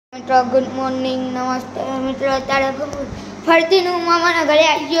મિત્રો good morning નમસ્તે મિત્રો અત્યારે ફરતી નું મામાના ઘરે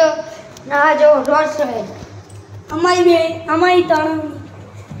આવી ગયો ના જો રોસ છે અમારી ત્રણ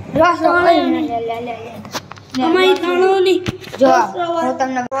રોસ અમારી ત્રણોની જો હું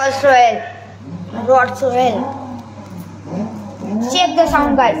તમને Ross royal check the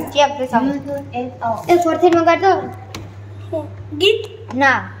sound guys check the sound એ ફરતી માં કરતો ગીત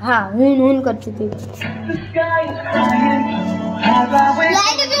ना हाँ हूँ कर चुकी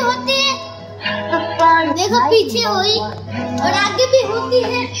लाइट भी होती है देखो पीछे हुई और आगे भी होती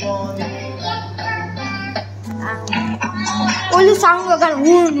है ओली साउंड वगैरह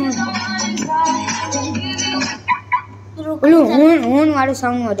हूँ वाले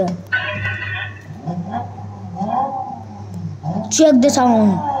साउंड वगैरह चेक द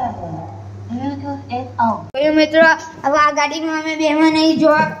साउंड મિત્રો હવે આ ગાડીમાં અમે બેહવા નહીં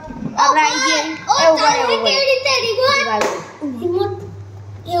જો આપણે આવી ગઈ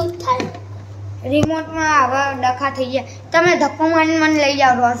રિમોટમાં હવે ડખા થઈ ગયા તમે ધક્કો મારીને મને લઈ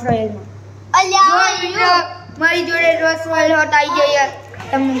જાઓ રોસ રોયલમાં મારી જોડે રોસ રોયલ હોટ આવી ગઈ યાર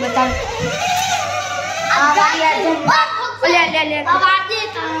તમને બતાવું આ વાળી આ લે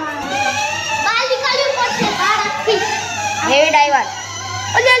હેવી ડ્રાઈવર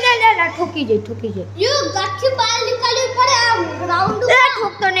ठोकी जे यू गाठी बाल निकाली पड़े राउंड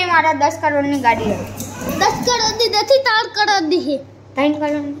ठोकतो नहीं मारा 10 करोड़ ની ગાડી 10 करोड़ दी નથી 3 करोड़ दी है 3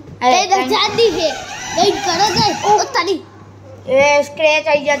 करोड़ એ જાદી है 3 करोड़ गए ओ तारी ए स्क्रैच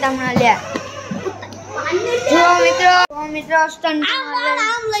आई जा तमणा ले जो मित्र स्टंट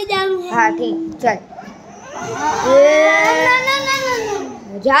नाम લઈ જાવું हां ठीक चल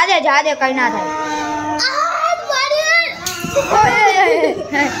जा दे कहीं ना था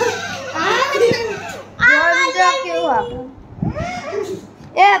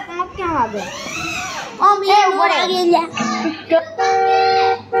ए पहुंच क्या आ गए ओ मेरे ऊपर आ गया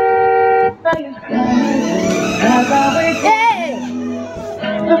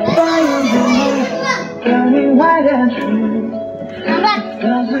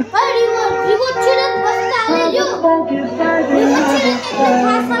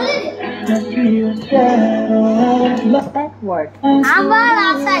backward आवाज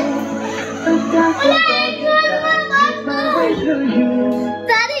आता है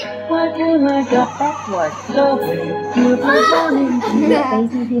तारी backward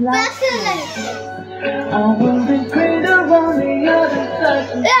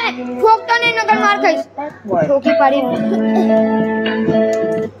ठोकता नहीं नगर मार खाइस ठोकी पड़ी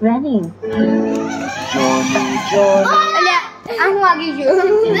running अले आहू आगी जो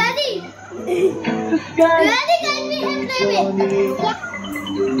रेडी करनी है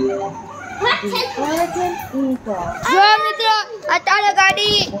जो मित्रों अतारे गाड़ी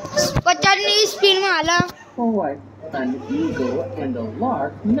 50 ની સ્પીડ માં હાલે forward an eagle and a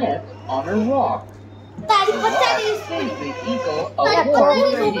lark met on a rock. तारी 50 ની સ્પીડ The eagle तारी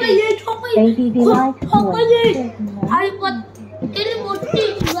awoke 50 ની radiant. Baby आई पत तेरी मोटी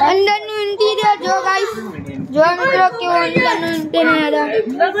अंदर નું इंटीरियर जो गाइस जो मित्रों કેવો અંદર નું इंटीरियर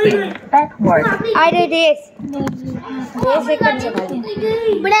Backward. आरे रेस एक कर सकाली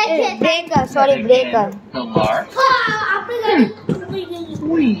breaker sorry breaker The lark. आपने गाड़ी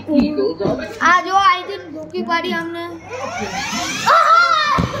 3 eagles on a आ जो आई थी धोखी पड़ी हमने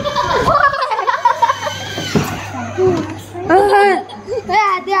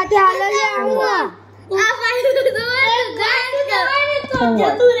आते हालो ले आऊंगा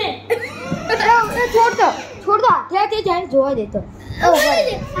छोड़ दो हाथे जाए जोवा देतो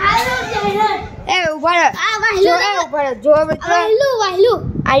ए ऊपर जो मित्र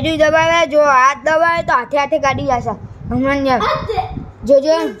आईडी दबावे जो हाथ दबावे तो हाथे गाड़ी जासा हमन जो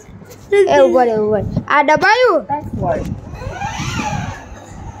ए ऊपर आ दबाયું backward.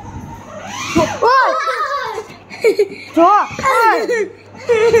 જો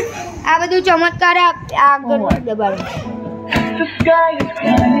આ બધું ચમત્કાર આગળ દબાવે The sky is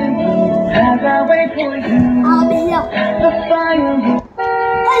crying as I wait for you. The fire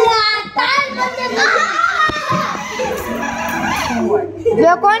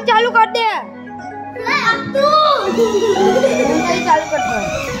ये कौन चालू कर दे चालू करता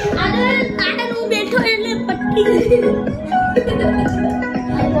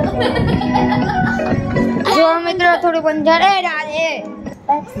जो मित्र थोड़ी बंजर है राधे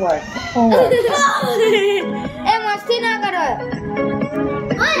backward. Forward. ए मस्ती ना करो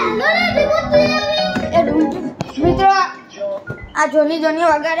मित्र आ जोनी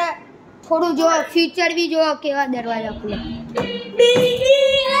वगैरह थोड़ू जो फीचर भी जो केवा दरवाजा खुले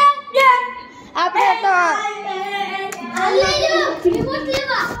आपने तो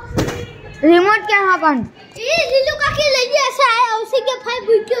रिमोट क्या है अपन? ये लीलू का के ले ऐसा है उसी के फाइव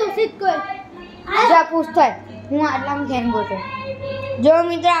बुक के उसी को जा पूछता है હું આટલામાં ખેન ગોતો જો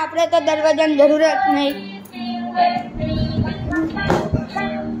મિત્ર આપણે તો દરવાજાની જરૂરત નહીં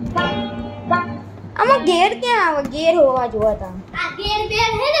આમાં ગેર ક્યાં આવે ગેર હોવા જોતા આ ગેર બેર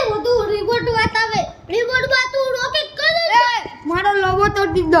હે ને वो तो रिमोट बतावे रिमोट में तू रॉकेट कर दे મારો લોગો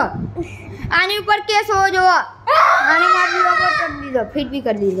તોડી દીધો આની ઉપર કેસ હોવો જોવો આને મારો લોગો તોડી દીધો ફિટ બી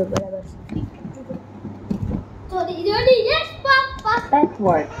કરી દીધો બરાબર तो रेडी यस पापा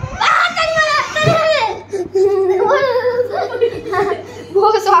Backward.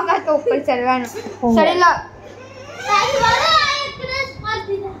 बहुत शौक है तो ऊपर चढ़वाना चढ़े लो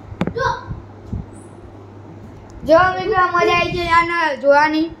જો મિત્રો મજા આવી છે આને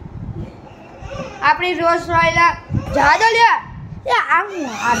જોવાની આપણી રોજ રોયલા જા દો લે એ આમ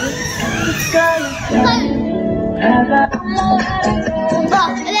આવી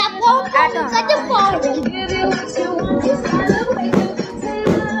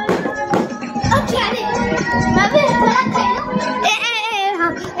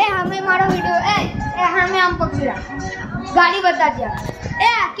हमें मारो वीडियो हमें हम पकड़ा गाड़ी बता दिया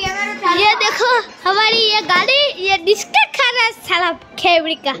कैमरा ये देखो हमारी ये गाड़ी ये डिस्का खा रहा है साला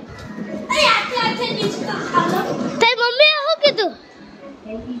खेबड़ी का तेरी मम्मी हो कि तू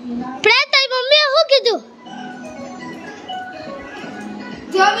प्रेम तेरी मम्मी हो कि तू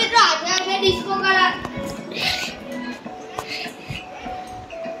जो मित्र आगे डिस्को करा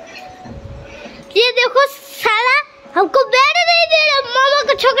ये देखो साला हमको बैठ नहीं दे रहा मामा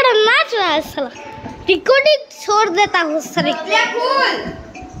का छोकरा नाच रहा है साला रिकॉर्डिंग छोड़ देता हूँ सर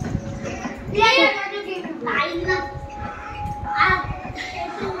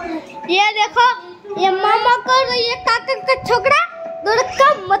ये देखो ये मामा का और ये काका का छोकरा दोनों का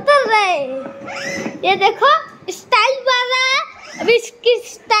मतलब रहे ये देखो स्टाइल मार रहा है अभी इसकी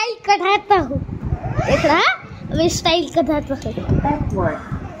स्टाइल कढ़ाता हूँ देख रहा है अभी स्टाइल कढ़ाता हूँ Backward.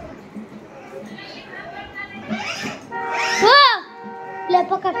 ले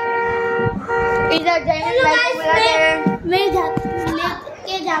पकड़ इधर जाएंगे लाइट बुला दे मैं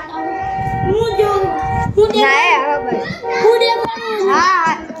लेके जाता हूँ नहीं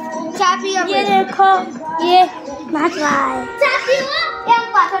हाँ चाबी ये देखो ये नाच रहा है चाबी वो एक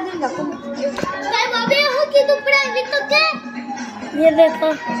पाथर दिन रखो ताई मम्मी हो कि तू प्राइवेट तो के ये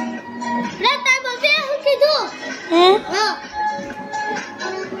देखो रे ताई मम्मी हो कि तू हैं हां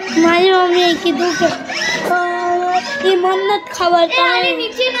मारी मम्मी की तू के ये मन्नत खबर ए आने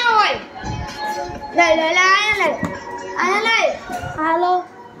नीचे ना होय ले ले ले आया ले हेलो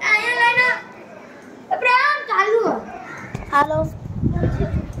आया ले ना प्रेम चालू हेलो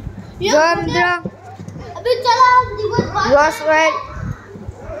जो मित्र अभी चलो दिवस बाद रोज रोयल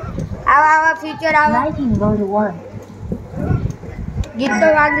आवा फ्यूचर आवा Lighting go to 1. गीत तो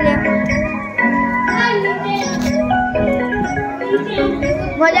गान ले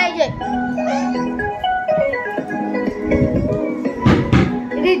मजा आई जाए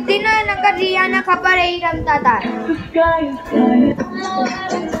रितिना नकर रियाना खबर यही रमता था The sky is crying.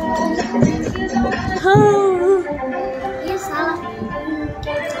 ये साला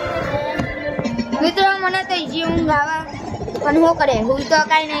मित्र મને તો જીવ ગાવા પણ હું કરે હું તો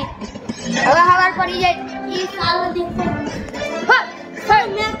કાઈ નહીં હવે હવાર પડી જાય ये साला देखो હા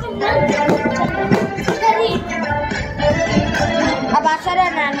मैं को मन करी अब आसरा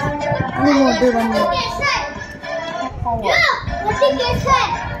नाना નું મોઢું બની कैसा है ये मोटी कैसा है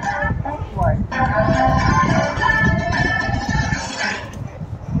Backward.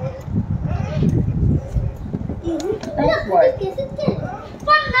 Backward. कैसे के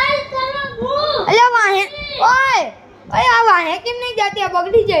पर नहीं करो वो અલે વાહે ઓય ઓય આ વાહે કેમ નહીં જાતી આ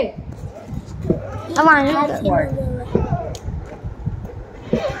બગડી જાય આ વાહે Backward.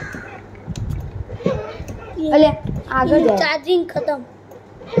 અલે આગળ જાય चार्जिंग खत्म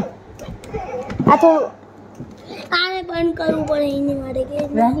આ તો आने बंद करूं पर ही नहीं मारेंगे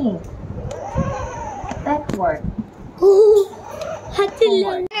Running. Backward.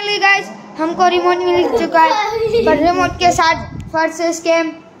 फाइनली गाइस हमको रिमोट मिल चुका है पर रिमोट के साथ फर्स्ट स्कैम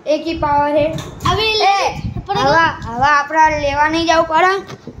एक ही पावर है अभी ए हवा हवा આપડા લેવા નહીં જાવ પડે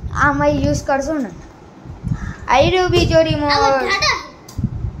આમાં યુઝ કરશું ને આઈ રહ્યું બીજો રિમોટ दादा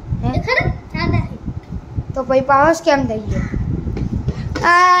હે? देखा ना दादा તો પછી પાવર સ્કેમ થઈ ગયો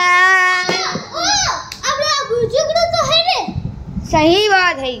ओ अब बुजुर्ग तो है रे सही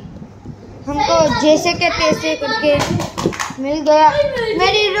बात है हमको जैसे के तैसे करके मिल गया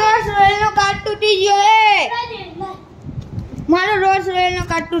मेरी रोज रोयल नो कार्ड टूटी गयो है मारो रोज रोयल नो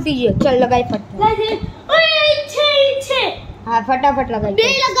कार्ड टूटी गयो चल लगाई फट ओए इच्छे हाँ फटाफट लगाई बे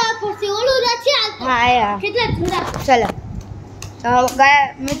लगा पड़से ओलू राची हाँ आया कितना थोड़ा चलो तो गया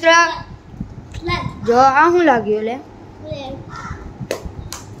मित्र જો આ હું લાગ્યું લે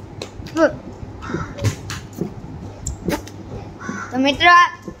તો મિત્ર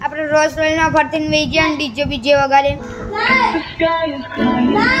આપણે રોઝ રોયલ ના ફરતીન વેજન ડીજે બીજે વગાડે The sky is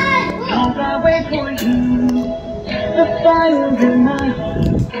crying as I wait for you. The fire's in my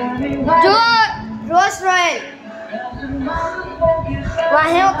heart. જો રોઝ રોયલ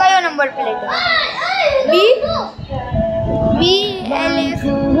વાહે કયો નંબર પ્લેટ બી બી એલ એફ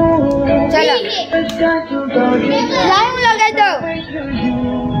ચલો લાઈવ લગાઈ દો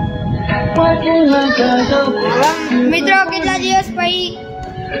મિત્રો કેટલા દિવસ પછી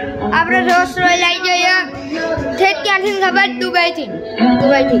આપણે રોઝ રોયલ આવી જઈએ ઠેઠ ક્યાંથી ખબર દુબઈથી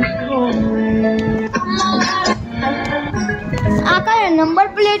આ કયો નંબર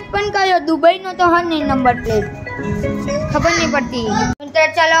પ્લેટ પણ કયો દુબઈનો તો હર નહીં નંબર પ્લેટ ખબર નહીં પડતી મિત્ર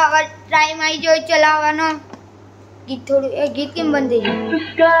ચલો હવે ટાઈમ આવી ગયો ચલાવવાનો ગીત થોડું એ ગીત કેમ બંધ થઈ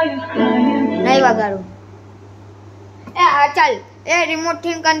ગયું નહીં વગાડું એ હા ચાલ એ રિમોટ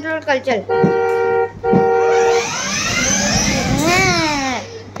થી કંટ્રોલ કર ચાલ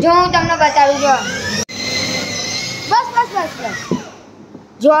જો હું તમને બતાવું જો બસ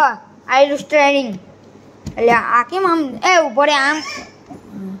જો આઈ સ્ટ્રેનિંગ એટલે આ કેમ આમ એ ઉપર આમ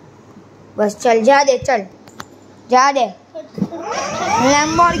બસ ચલ જા દે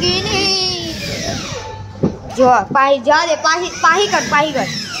લેમ્બોર્ગિની જો પાહી જા દે પાહી કર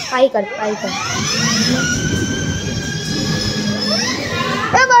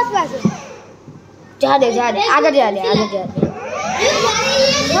એ બસ જા દે આગળ જા દે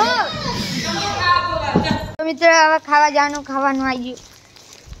તો મિત્ર હવે ખાવા જવાનું ખાવાનું આવી ગયું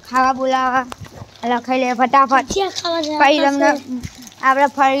ખાવા બોલાવા લખાઈ લે ફટાફટ પછી તમને આપણે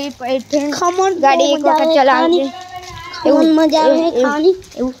ફરી ગાડી એક વખત ચલાવશે એવું મજા આવે ખાવાની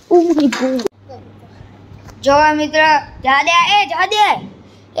એવું જો મિત્ર જા દે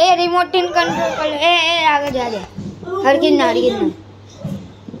એ રિમોટ થી કંટ્રોલ કર એ આગળ જા દે હરકીન ના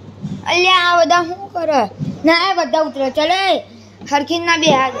અલ્યા આ બધા શું કરે ના એ બધા ઉતરે ચલે હરકીન ના બે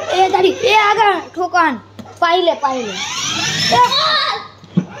એ તારી એ આગળ ઠોકાન પાઈ લે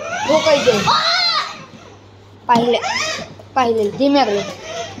ઠોકાઈ જાય પાઈ લે ધીમે કરે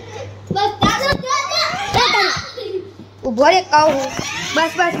ઉભો રે કહું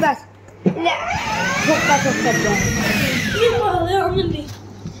બસ લે ઠોકા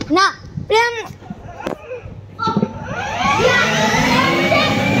ના પ્રેમ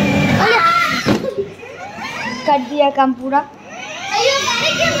कर दिया काम पूरा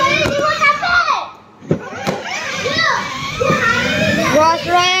रोज़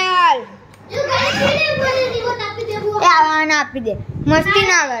रॉयल आवाना आपी दे मस्ती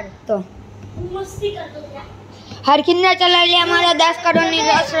ना कर तो हर किन्ना चला लिया हमारा 10 करोड़ ની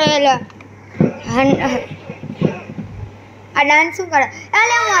રોઝ રોયલ આ ડાન્સ શું કરે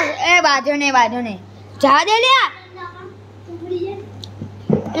એલે એ બાજો ને જા દે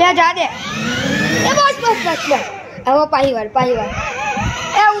લે જા દે એ બસ હવે પાહી વાર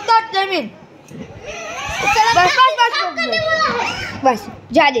એ ઉતાર જમીન બસ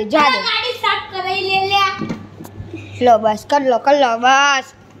જા દે ગાડી સાફ કરાઈ લે લો બસ કર લો બસ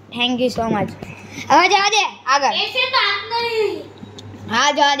થેન્ક યુ સો મચ હવે જા દે આગળ ऐसे बात नहीं હા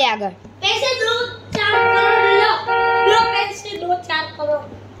જા દે આગળ पैसे 2-4 करोड़ लो पैसे 2-4 करोड़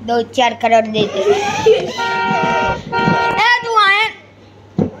 2-4 करोड़ देते ए तू आए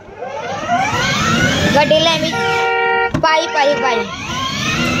गड्डी ले भी पाई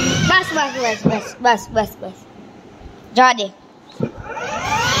बस जा दे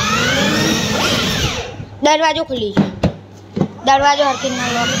दरवाजो खुली है दरवाजो हरकिन ना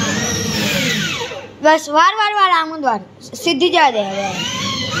लो बस वार आमुद वार सीधी जा दे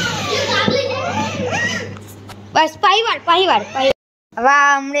बस पाई वार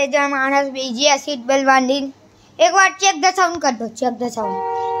वाह हमरे जो मानस बीजी सीट बेल्ट बांधी एक बार चेक द साउंड कर दो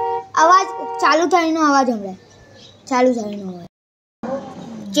आवाज चालू थाई नो आवाज हमरे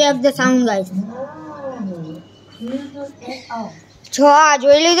चेक द साउंड गाइस છો આ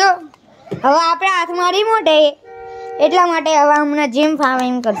જોઈ લીધો હવે આપણે હાથમાં રિમોટ હે એટલા માટે હવે હમણાં જેમ ફાવે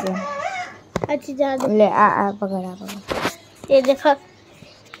એમ કરશું अच्छी जा ले आ पकड़ ये देखो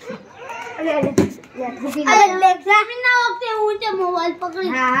अरे ना वक्त ऊंचे मोबाइल पकड़ी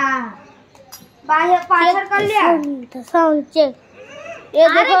हां बाहर पाछर कर लिया साउंड चेक ये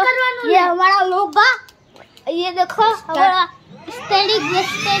देखो ये हमारा लोगो ये देखो हमारा स्टेडिंग ये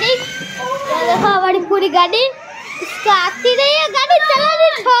देखो हमारी पूरी गाड़ी इसका आती रही है गाड़ी चलानी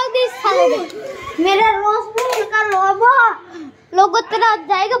छोड़ दी साले ने मेरा रोज का लोगो तरफ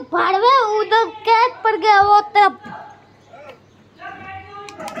जाएगा भाड़ में उधर कैद पड़ गया वो तरफ